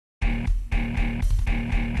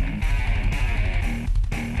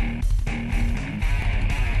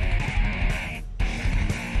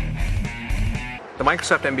The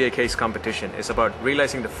Microsoft MBA case competition is about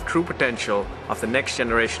realizing the true potential of the next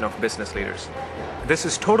generation of business leaders. This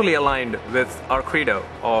is totally aligned with our credo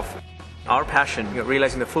of our passion,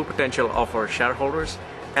 realizing the full potential of our shareholders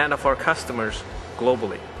and of our customers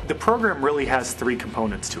globally. The program really has three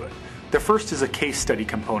components to it. The first is a case study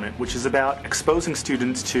component, which is about exposing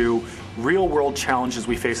students to real-world challenges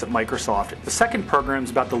we face at Microsoft. The second program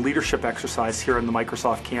is about the leadership exercise here on the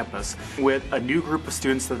Microsoft campus with a new group of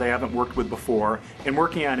students that they haven't worked with before and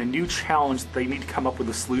working on a new challenge that they need to come up with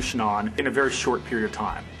a solution on in a very short period of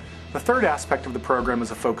time. The third aspect of the program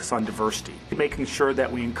is a focus on diversity, making sure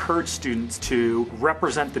that we encourage students to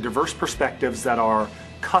represent the diverse perspectives that our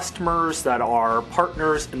customers, that our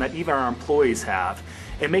partners, and that even our employees have,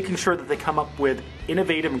 and making sure that they come up with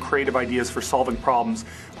innovative and creative ideas for solving problems,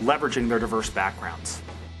 leveraging their diverse backgrounds.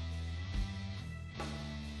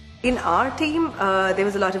 In our team, there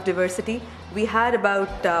was a lot of diversity. We had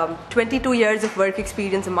about 22 years of work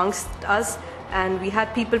experience amongst us, and we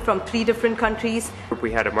had people from 3 different countries.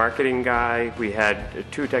 We had a marketing guy, we had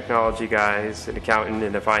 2 technology guys, an accountant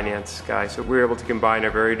and a finance guy, so we were able to combine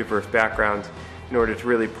our very diverse backgrounds in order to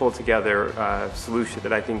really pull together a solution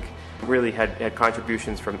that I think really had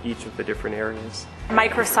contributions from each of the different areas.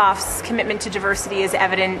 Microsoft's commitment to diversity is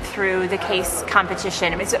evident through the case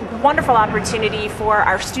competition. It's a wonderful opportunity for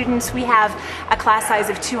our students. We have a class size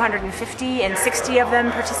of 250 and 60 of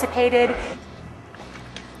them participated.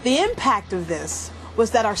 The impact of this was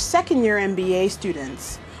that our second-year MBA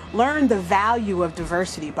students learned the value of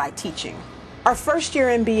diversity by teaching. Our first-year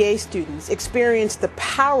MBA students experienced the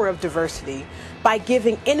power of diversity by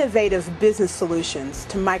giving innovative business solutions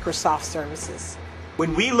to Microsoft services.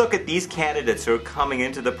 When we look at these candidates who are coming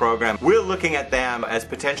into the program, we're looking at them as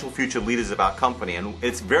potential future leaders of our company, and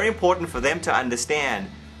it's very important for them to understand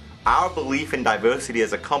our belief in diversity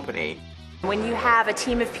as a company. When you have a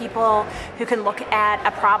team of people who can look at a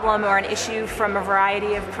problem or an issue from a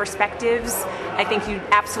variety of perspectives, I think you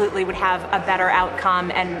absolutely would have a better outcome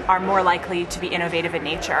and are more likely to be innovative in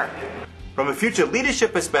nature. From a future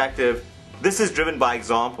leadership perspective, this is driven by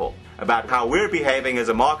example about how we're behaving as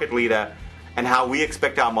a market leader and how we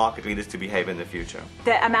expect our market leaders to behave in the future.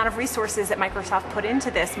 The amount of resources that Microsoft put into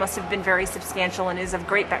this must have been very substantial and is of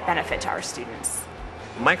great benefit to our students.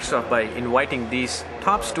 Microsoft, by inviting these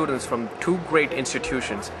top students from 2 great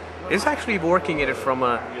institutions, is actually working it from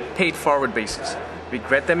a paid-forward basis. We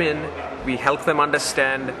get them in, we help them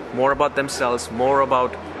understand more about themselves, more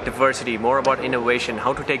about diversity, more about innovation,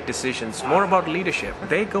 how to take decisions, more about leadership.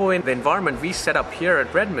 They go in the environment we set up here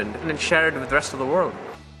at Redmond and then share it with the rest of the world.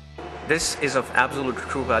 This is of absolute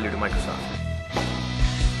true value to Microsoft.